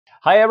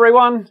Hi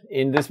everyone!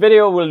 In this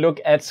video we'll look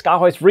at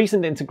SKAARHOJ's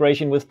recent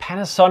integration with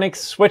Panasonic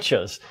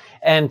switchers,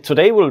 and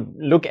today we'll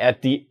look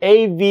at the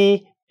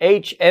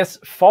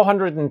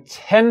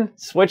AV-HS410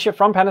 switcher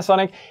from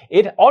Panasonic.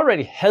 It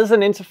already has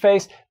an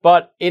interface,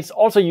 but it's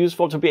also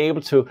useful to be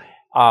able to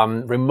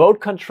remote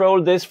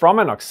control this from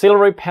an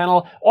auxiliary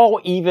panel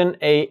or even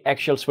a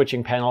actual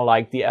switching panel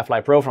like the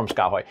AirFly Pro from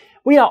SKAARHOJ.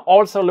 We are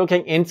also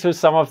looking into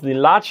some of the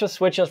larger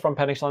switchers from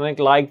Panasonic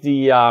like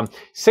the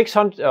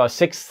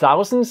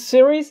 6000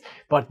 series,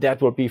 but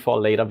that will be for a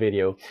later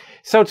video.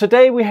 So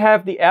today we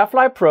have the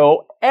AirFly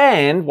Pro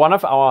and one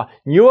of our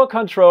newer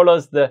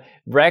controllers, the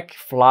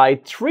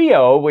RegFly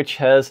Trio, which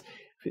has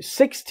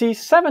 60,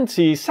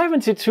 70,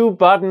 72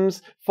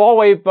 buttons,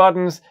 4-way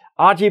buttons,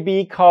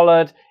 RGB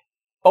colored,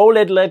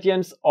 OLED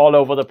legends all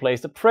over the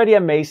place. A pretty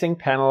amazing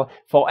panel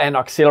for an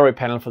auxiliary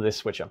panel for this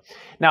switcher.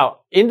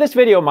 Now, in this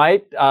video,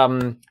 my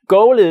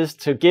goal is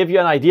to give you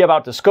an idea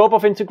about the scope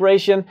of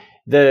integration.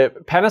 The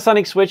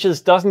Panasonic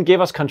switches doesn't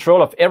give us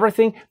control of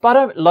everything, but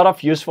a lot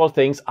of useful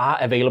things are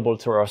available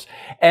to us.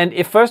 And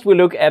if first we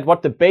look at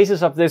what the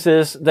basis of this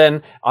is,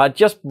 then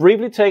just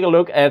briefly take a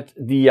look at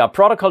the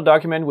protocol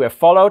document we have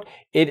followed.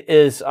 It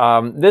is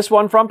this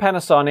one from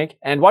Panasonic,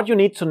 and what you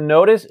need to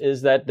notice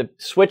is that the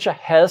switcher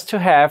has to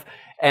have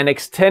an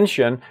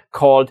extension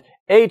called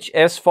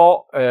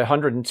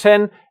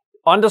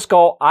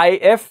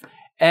HS410_IF,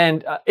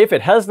 and if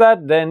it has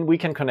that, then we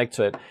can connect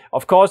to it.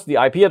 Of course, the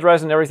IP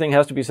address and everything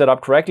has to be set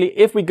up correctly.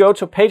 If we go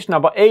to page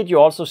number 8, you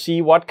also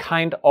see what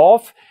kind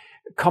of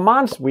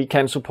commands we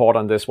can support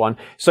on this one.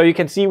 So you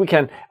can see we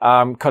can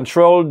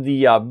control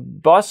the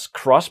bus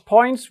cross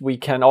points. We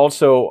can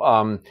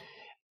also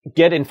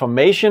get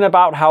information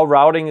about how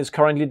routing is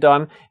currently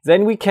done.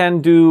 Then we can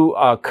do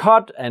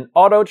cut and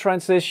auto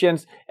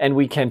transitions, and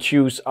we can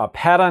choose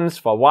patterns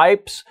for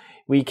wipes.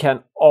 We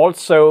can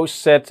also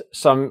set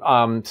some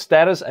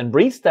status and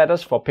read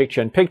status for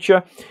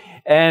picture-in-picture.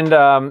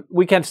 And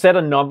we can set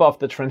a number of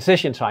the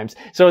transition times.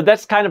 So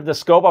that's kind of the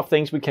scope of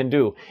things we can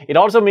do. It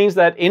also means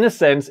that, in a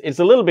sense, it's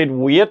a little bit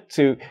weird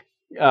to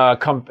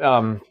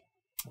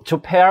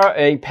pair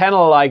a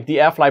panel like the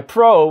AirFly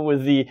Pro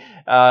with the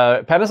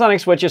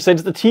Panasonic switcher,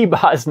 since the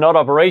T-bar is not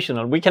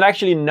operational. We can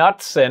actually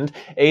not send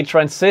a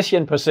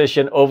transition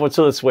position over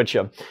to the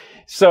switcher.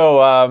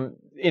 So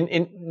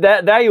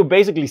there you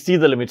basically see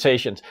the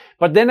limitations.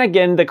 But then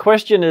again, the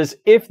question is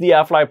if the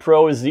AirFly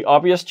Pro is the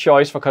obvious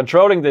choice for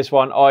controlling this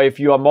one, or if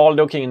you are more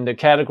looking in the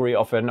category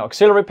of an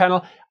auxiliary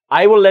panel.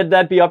 I will let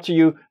that be up to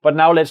you, but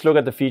now let's look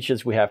at the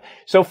features we have.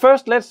 So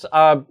first, let's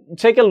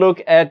take a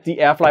look at the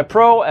AirFly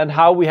Pro and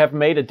how we have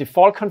made a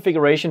default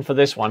configuration for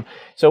this one.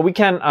 So we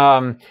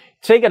can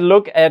take a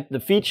look at the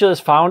features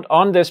found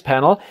on this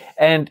panel,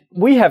 and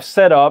we have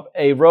set up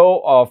a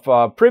row of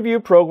preview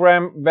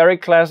program, very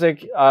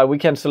classic. We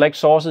can select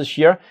sources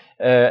here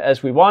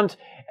as we want.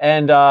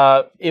 And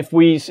if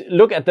we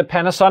look at the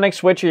Panasonic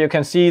switcher, you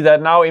can see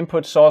that now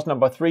input source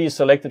number 3 is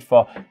selected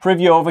for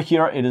preview over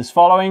here. It is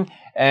following.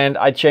 And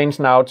I change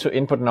now to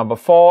input number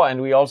 4,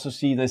 and we also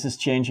see this is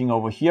changing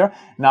over here.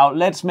 Now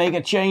let's make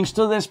a change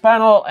to this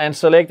panel and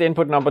select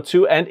input number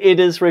 2, and it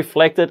is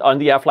reflected on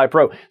the AirFly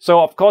Pro.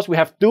 So of course we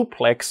have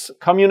duplex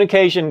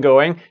communication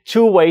going,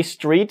 two-way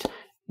street.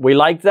 We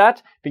like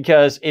that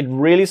because it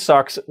really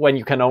sucks when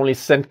you can only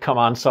send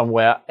commands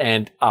somewhere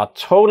and are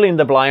totally in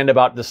the blind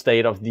about the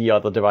state of the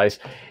other device.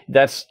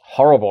 That's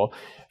horrible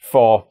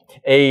for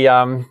a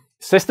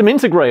system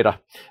integrator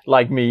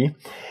like me.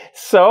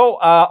 So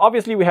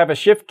obviously we have a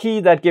shift key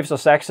that gives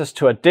us access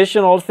to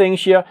additional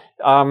things here.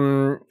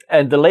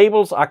 And the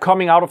labels are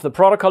coming out of the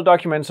protocol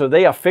document, so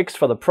they are fixed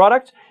for the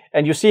product.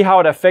 And you see how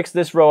it affects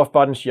this row of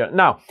buttons here.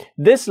 Now,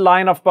 this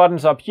line of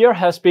buttons up here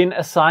has been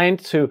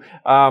assigned to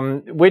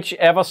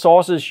whichever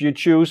sources you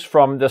choose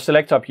from the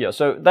select up here.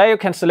 So there you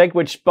can select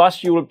which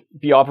bus you will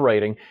be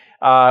operating.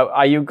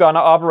 Are you gonna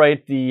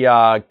operate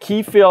the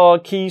key fill,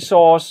 key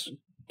source,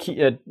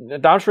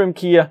 downstream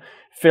key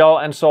fill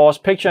and source,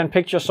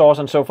 picture-in-picture source,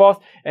 and so forth.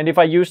 And if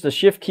I use the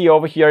shift key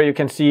over here, you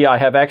can see I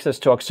have access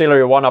to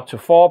auxiliary 1 up to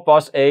 4,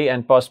 bus A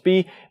and bus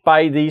B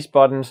by these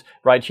buttons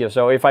right here.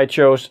 So if I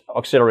chose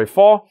auxiliary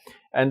 4,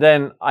 and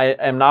then I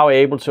am now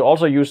able to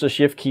also use the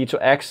shift key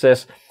to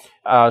access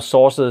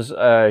sources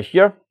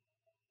here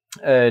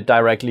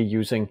directly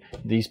using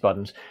these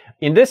buttons.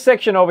 In this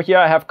section over here,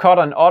 I have cut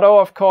and auto,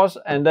 of course,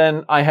 and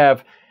then I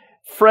have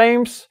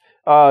frames,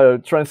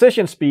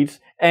 transition speeds,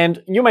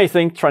 and you may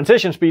think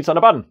transition speeds on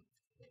a button.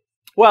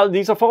 Well,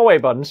 these are 4-way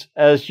buttons,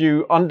 as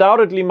you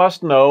undoubtedly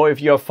must know if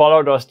you have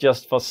followed us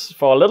just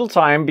for a little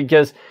time,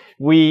 because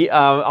we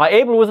are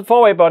able with the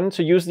 4-way button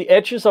to use the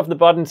edges of the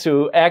button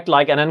to act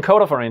like an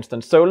encoder, for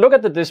instance. So look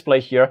at the display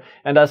here,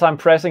 and as I'm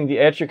pressing the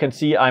edge, you can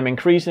see I'm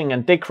increasing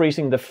and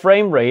decreasing the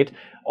frame rate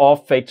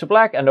of fade to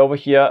black, and over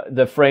here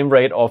the frame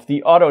rate of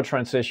the auto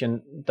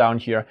transition down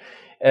here.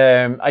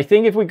 I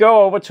think if we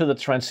go over to the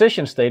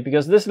transition state,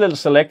 because this little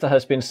selector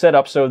has been set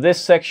up so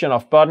this section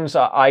of buttons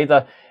are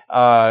either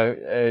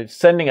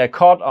sending a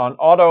cut on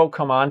auto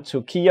command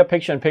to keyer,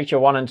 picture-in-picture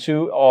 1 and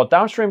 2, or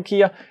downstream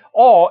keyer,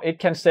 or it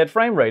can set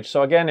frame rate.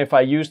 So again, if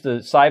I use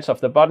the sides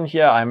of the button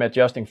here, I'm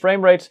adjusting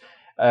frame rates.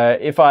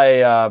 If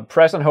I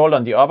press and hold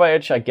on the upper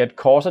edge, I get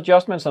coarse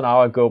adjustments, and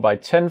now I go by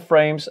 10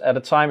 frames at a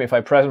time. If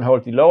I press and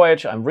hold the lower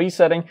edge, I'm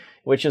resetting,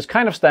 which is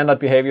kind of standard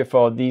behavior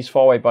for these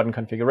 4-way button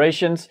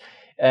configurations.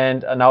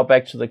 And now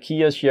back to the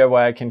keyers here,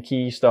 where I can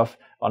key stuff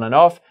on and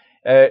off.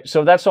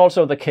 So that's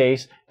also the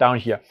case down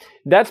here.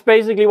 That's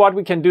basically what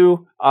we can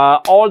do.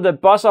 All the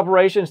bus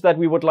operations that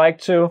we would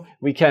like to.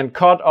 We can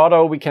cut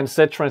auto, we can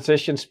set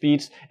transition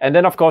speeds. And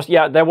then of course,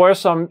 yeah, there were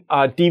some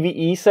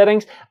DVE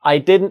settings. I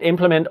didn't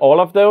implement all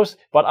of those,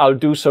 but I'll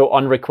do so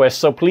on request.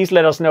 So please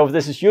let us know if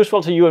this is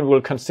useful to you, and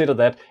we'll consider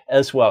that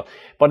as well.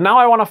 But now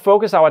I want to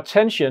focus our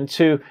attention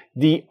to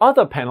the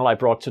other panel I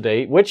brought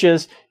today, which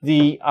is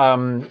the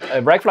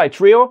Rackfly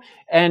Trio.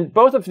 And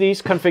both of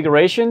these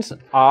configurations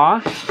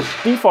are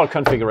default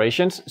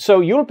configurations. So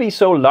you'll be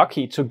so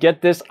lucky to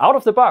get this out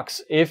of the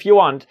box if you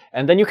want,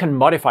 and then you can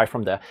modify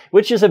from there,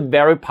 which is a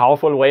very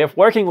powerful way of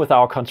working with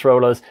our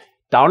controllers.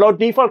 Download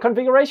default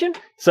configuration,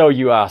 so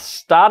you are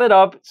started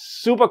up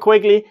super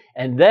quickly,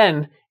 and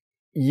then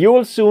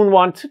you'll soon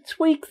want to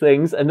tweak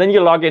things, and then you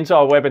log into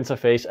our web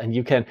interface, and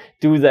you can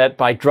do that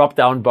by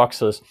drop-down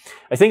boxes.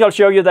 I think I'll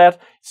show you that.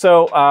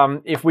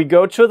 So if we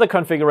go to the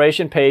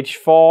configuration page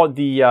for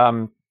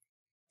the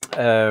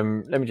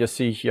let me just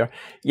see here.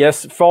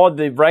 Yes, for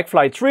the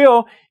Rackfly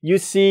Trio, you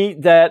see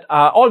that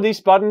all these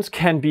buttons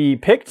can be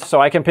picked.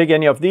 So I can pick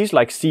any of these,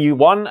 like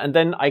C1, and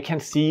then I can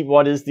see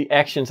what is the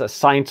actions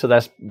assigned to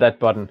that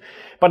button.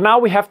 But now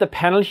we have the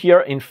panel here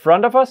in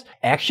front of us.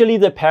 Actually,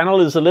 the panel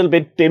is a little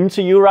bit dim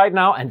to you right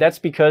now, and that's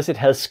because it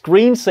has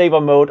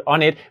screensaver mode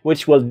on it,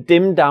 which will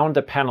dim down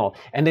the panel.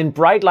 And in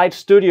Bright Light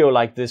Studio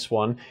like this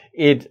one,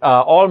 it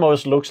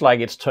almost looks like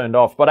it's turned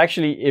off. But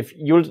actually, if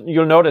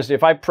you'll notice,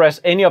 if I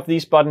press any of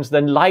these buttons,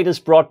 then light is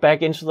brought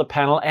back into the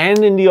panel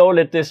and in the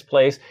OLED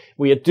displays.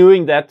 We are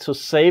doing that to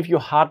save your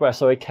hardware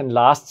so it can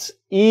last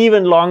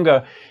even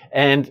longer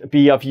and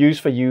be of use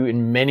for you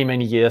in many,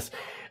 many years.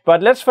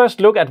 But let's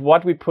first look at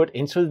what we put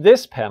into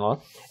this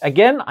panel.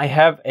 Again, I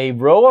have a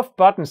row of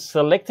buttons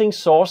selecting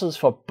sources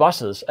for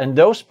buses, and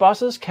those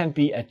buses can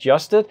be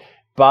adjusted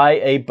by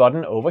a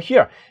button over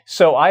here.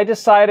 So I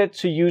decided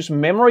to use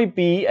memory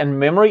B and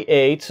memory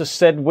A to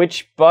set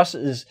which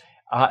buses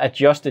are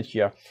adjusted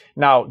here.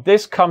 Now,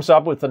 this comes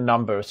up with a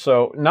number.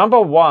 So number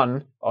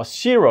 1 or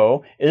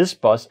 0 is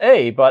bus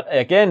A, but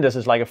again, this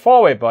is like a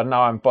 4-way button.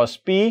 Now I'm bus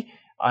B.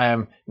 I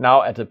am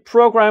now at the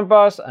program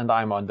bus, and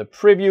I'm on the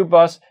preview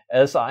bus.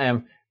 As I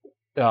am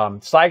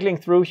cycling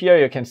through here,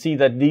 you can see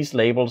that these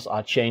labels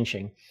are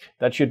changing.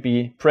 That should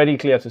be pretty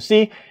clear to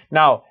see.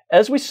 Now,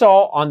 as we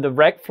saw on the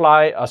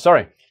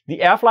the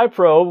AirFly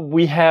Pro,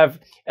 we have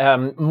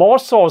more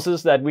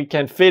sources that we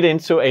can fit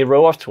into a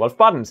row of 12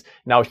 buttons.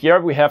 Now here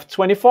we have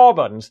 24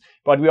 buttons,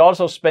 but we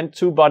also spent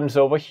 2 buttons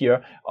over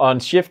here on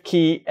shift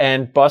key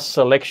and bus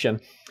selection.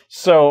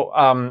 So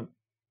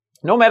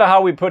no matter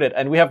how we put it,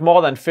 and we have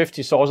more than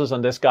 50 sources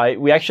on this guy,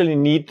 we actually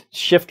need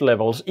shift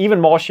levels, even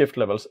more shift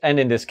levels. And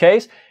in this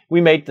case,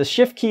 we made the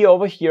shift key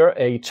over here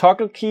a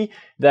toggle key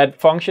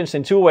that functions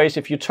in 2 ways.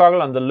 If you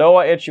toggle on the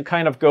lower edge, you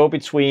kind of go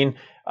between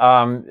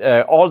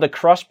all the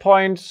cross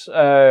points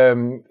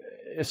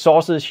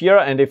sources here,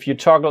 and if you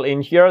toggle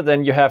in here,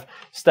 then you have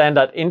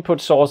standard input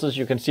sources.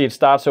 You can see it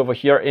starts over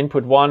here,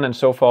 input 1 and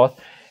so forth.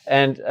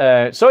 And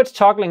so it's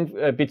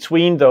toggling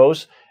between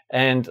those,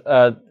 and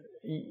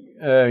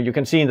you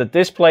can see in the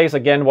displays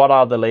again what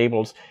are the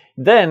labels.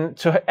 Then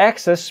to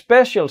access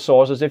special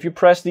sources, if you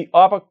press the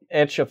upper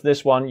edge of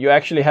this one, you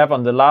actually have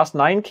on the last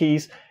 9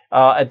 keys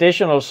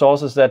additional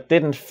sources that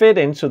didn't fit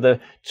into the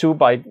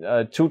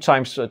 2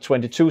 times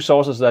 22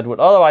 sources that would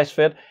otherwise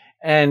fit,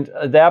 and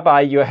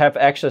thereby you have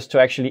access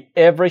to actually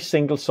every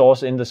single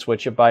source in the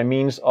switcher by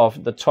means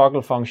of the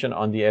toggle function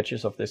on the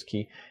edges of this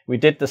key. We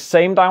did the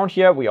same down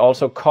here. We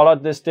also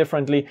colored this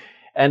differently.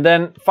 And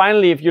then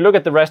finally, if you look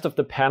at the rest of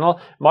the panel,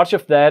 much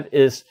of that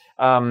is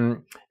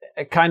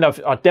kind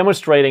of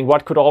demonstrating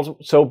what could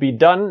also be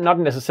done, not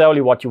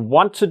necessarily what you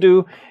want to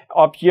do.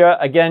 Up here,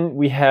 again,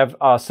 we have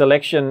a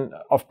selection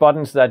of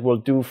buttons that will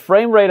do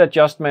frame rate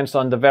adjustments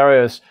on the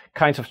various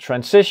kinds of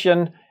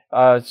transition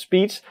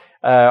speeds,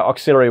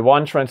 auxiliary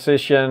 1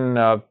 transition,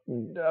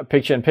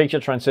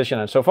 picture-in-picture transition,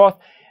 and so forth.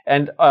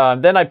 And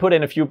then I put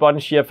in a few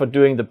buttons here for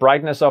doing the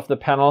brightness of the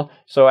panel.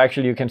 So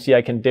actually you can see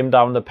I can dim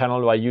down the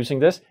panel by using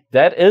this.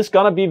 That is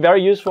going to be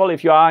very useful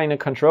if you are in a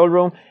control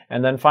room.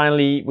 And then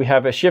finally we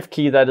have a shift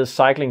key that is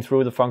cycling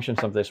through the functions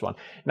of this one.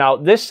 Now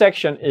this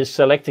section is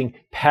selecting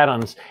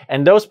patterns,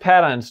 and those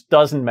patterns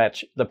doesn't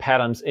match the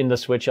patterns in the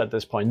switch at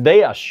this point.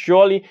 They are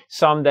surely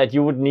some that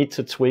you would need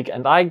to tweak,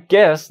 and I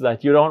guess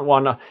that you don't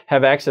want to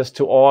have access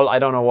to all, I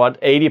don't know what,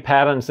 80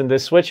 patterns in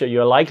this switcher.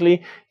 You're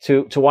likely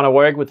to want to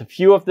work with a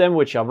few of them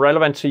which are are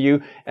relevant to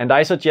you, and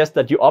I suggest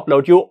that you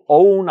upload your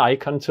own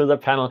icon to the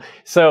panel.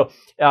 So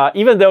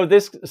even though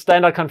this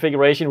standard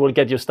configuration will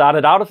get you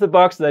started out of the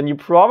box, then you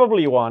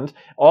probably want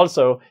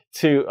also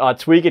to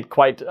tweak it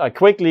quite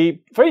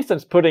quickly. For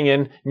instance, putting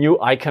in new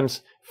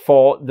icons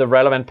for the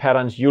relevant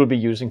patterns you'll be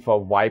using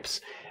for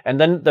wipes. And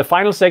then the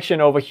final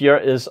section over here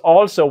is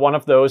also one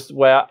of those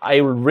where I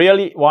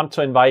really want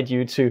to invite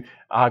you to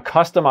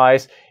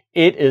customize.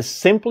 It is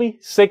simply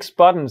 6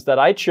 buttons that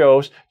I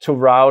chose to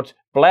route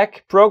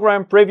black,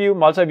 program, preview,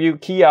 multi-view,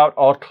 key out,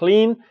 or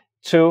clean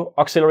to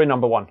auxiliary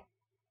number 1.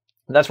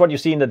 That's what you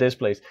see in the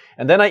displays.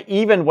 And then I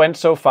even went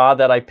so far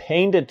that I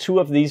painted 2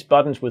 of these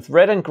buttons with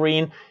red and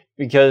green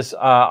because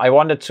I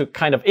wanted to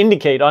kind of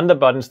indicate on the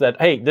buttons that,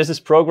 hey, this is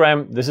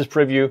program, this is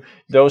preview,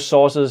 those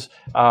sources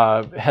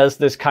has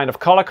this kind of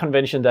color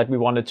convention that we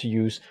wanted to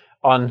use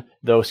on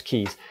those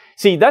keys.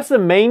 See, that's the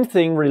main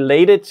thing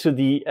related to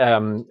the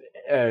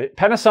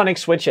Panasonic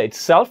switcher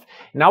itself.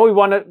 Now we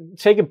want to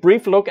take a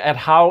brief look at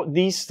how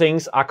these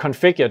things are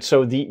configured.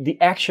 So the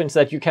actions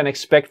that you can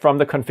expect from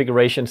the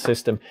configuration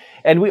system.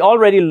 And we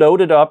already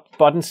loaded up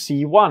button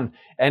C1.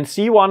 And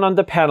C1 on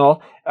the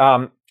panel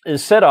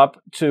is set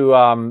up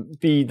to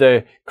be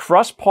the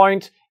cross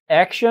point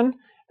action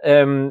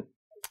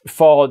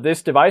for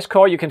this device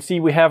core. You can see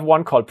we have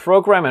one called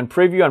program and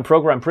program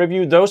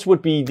preview. Those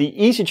would be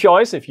the easy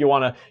choice if you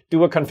want to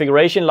do a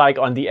configuration like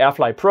on the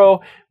AirFly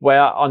Pro,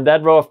 where on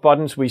that row of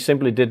buttons we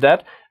simply did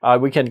that.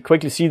 We can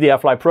quickly see the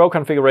AirFly Pro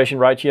configuration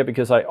right here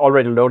because I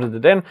already loaded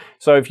it in.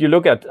 So if you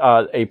look at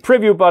a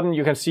preview button,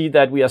 you can see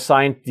that we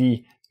assigned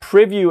the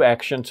preview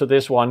action to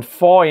this one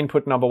for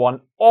input number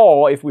 1,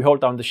 or if we hold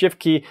down the shift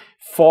key,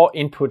 for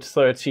input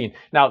 13.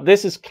 Now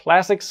this is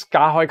classic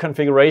SKAARHOJ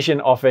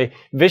configuration of a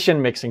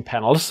vision mixing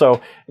panel,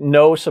 so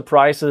no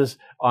surprises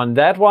on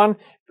that one.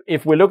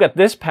 If we look at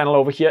this panel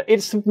over here,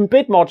 it's a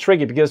bit more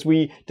tricky because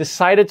we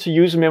decided to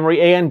use memory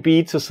A and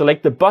B to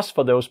select the bus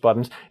for those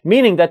buttons,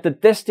 meaning that the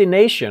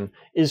destination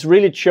is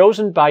really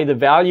chosen by the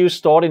value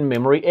stored in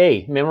memory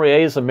A. Memory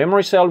A is a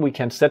memory cell we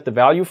can set the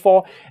value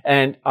for,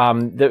 and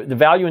the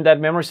value in that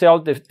memory cell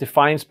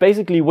defines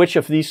basically which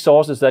of these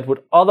sources that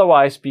would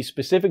otherwise be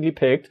specifically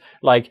picked,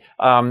 like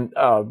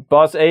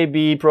bus A,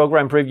 B,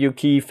 program, preview,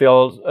 key,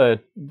 fill,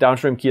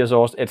 downstream key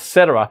source,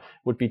 etc.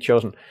 would be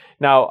chosen.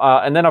 Now,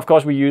 and then of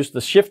course we use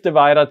the shift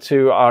divider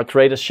to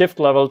create a shift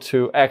level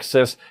to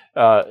access,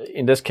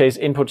 in this case,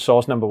 input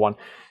source number 1.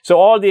 So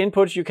all the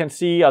inputs you can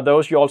see are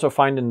those you also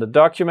find in the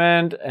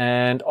document,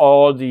 and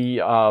all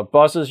the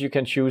buses you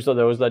can choose are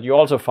those that you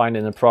also find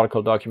in the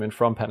protocol document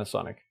from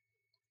Panasonic.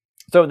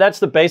 So that's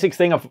the basic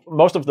thing of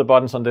most of the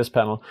buttons on this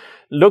panel.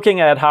 Looking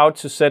at how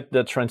to set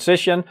the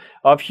transition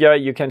up here,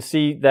 you can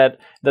see that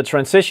the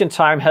transition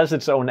time has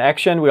its own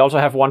action. We also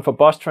have one for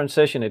bus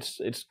transition.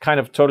 It's kind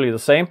of totally the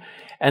same.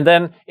 And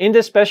then in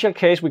this special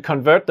case, we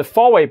convert the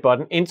 4-way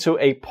button into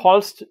a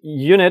pulsed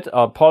unit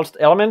or pulsed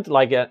element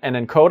like an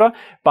encoder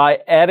by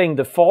adding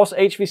the force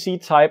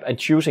HVC type and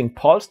choosing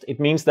pulsed. It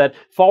means that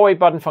 4-way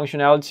button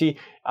functionality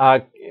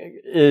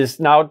is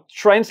now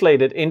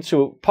translated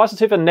into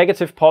positive and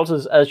negative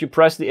pulses as you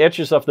press the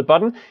edges of the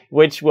button,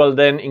 which will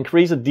then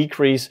increase or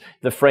decrease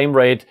the frame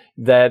rate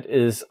that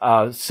is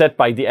set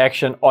by the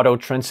action auto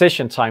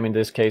transition time in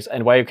this case,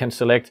 and where you can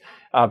select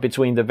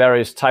between the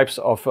various types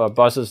of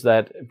buses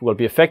that will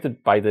be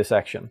affected by this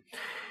action.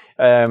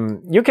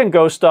 You can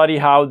go study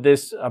how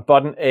this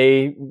button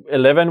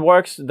A11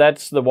 works.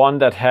 That's the one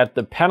that had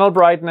the panel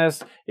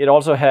brightness. It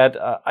also had,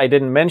 I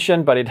didn't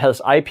mention, but it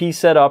has IP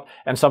setup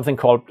and something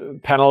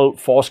called panel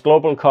force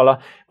global color,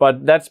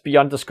 but that's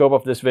beyond the scope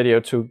of this video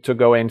to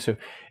go into.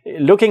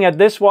 Looking at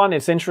this one,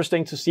 it's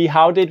interesting to see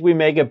how did we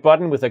make a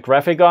button with a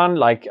graphic on,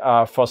 like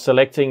for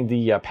selecting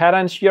the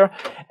patterns here.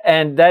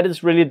 And that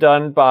is really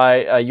done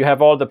by, you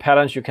have all the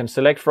patterns you can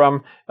select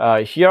from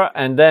here.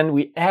 And then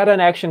we add an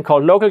action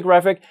called local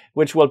graphic,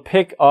 which will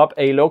pick up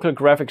a local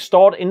graphic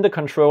stored in the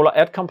controller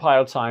at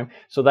compile time.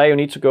 So there you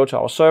need to go to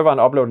our server and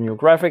upload a new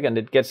graphic, and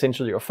it gets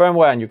into your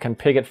firmware, and you can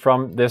pick it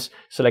from this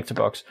selector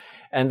box.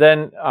 And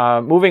then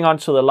moving on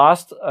to the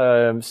last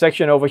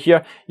section over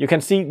here, you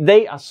can see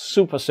they are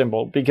super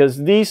simple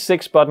because these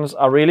 6 buttons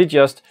are really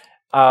just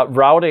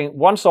routing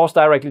one source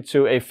directly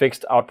to a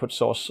fixed output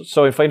source.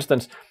 So if, for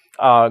instance,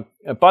 a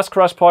bus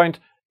cross point,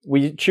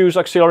 we choose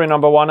auxiliary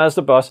number 1 as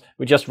the bus,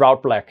 we just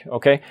route black,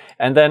 okay?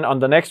 And then on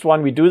the next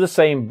one, we do the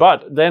same,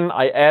 but then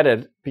I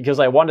added, because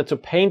I wanted to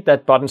paint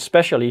that button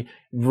specially,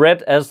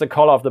 red as the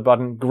color of the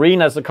button,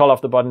 green as the color of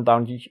the button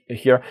down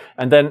here,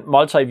 and then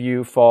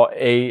multi-view for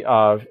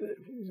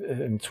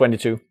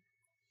A22.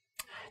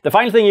 The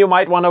final thing you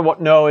might want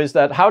to know is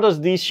that how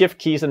does these shift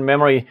keys and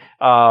memory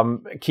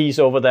keys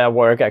over there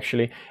work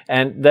actually?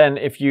 And then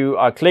if you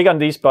click on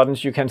these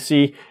buttons, you can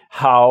see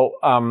how,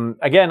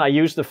 again, I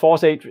use the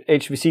force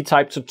HVC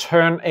type to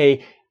turn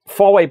a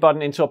 4-way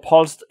button into a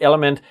pulsed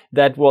element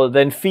that will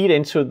then feed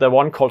into the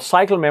one called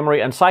cycle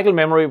memory, and cycle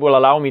memory will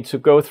allow me to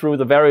go through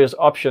the various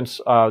options,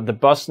 the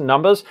bus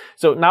numbers.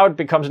 So now it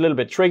becomes a little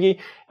bit tricky,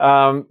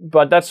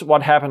 but that's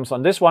what happens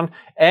on this one.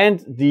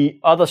 And the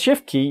other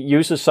shift key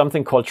uses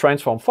something called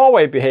transform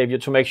 4-way behavior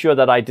to make sure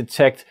that I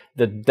detect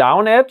the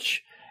down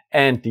edge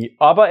and the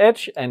upper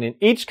edge, and in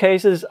each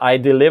cases I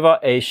deliver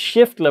a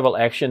shift level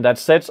action that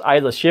sets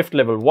either shift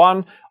level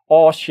 1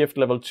 or shift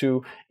level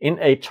 2 in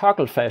a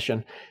toggle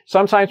fashion.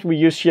 Sometimes we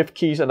use shift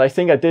keys, and I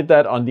think I did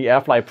that on the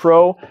AirFly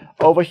Pro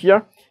over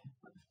here.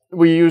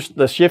 We used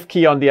the shift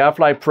key on the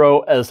AirFly Pro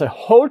as a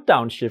hold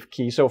down shift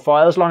key. So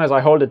for as long as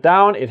I hold it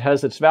down, it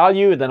has its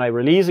value, then I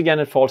release again,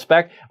 it falls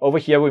back. Over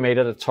here, we made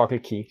it a toggle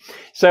key.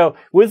 So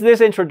with this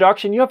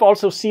introduction, you have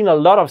also seen a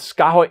lot of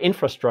SKAARHOJ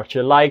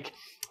infrastructure, like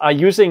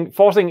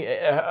forcing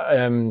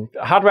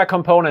hardware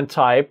component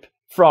type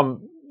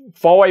from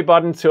 4-way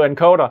button to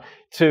encoder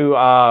to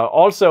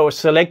also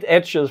select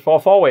edges for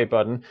 4-way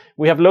button.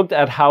 We have looked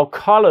at how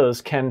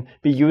colors can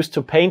be used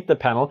to paint the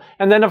panel.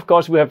 And then, of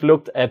course, we have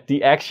looked at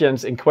the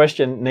actions in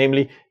question,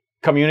 namely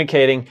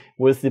communicating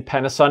with the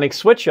Panasonic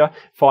switcher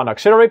for an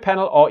auxiliary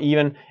panel or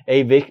even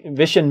a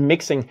vision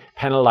mixing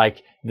panel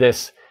like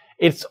this.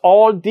 It's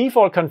all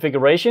default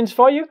configurations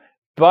for you,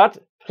 but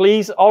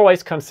please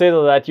always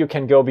consider that you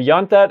can go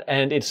beyond that,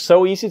 and it's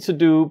so easy to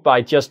do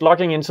by just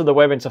logging into the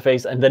web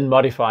interface and then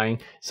modifying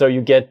so you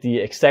get the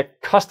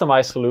exact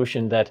customized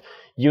solution that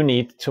you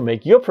need to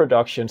make your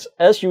productions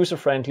as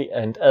user-friendly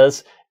and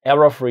as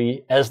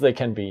error-free as they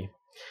can be.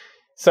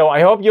 So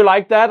I hope you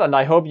like that, and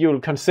I hope you'll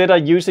consider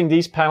using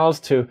these panels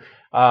to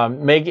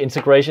make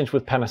integrations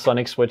with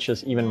Panasonic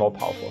switches even more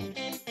powerful.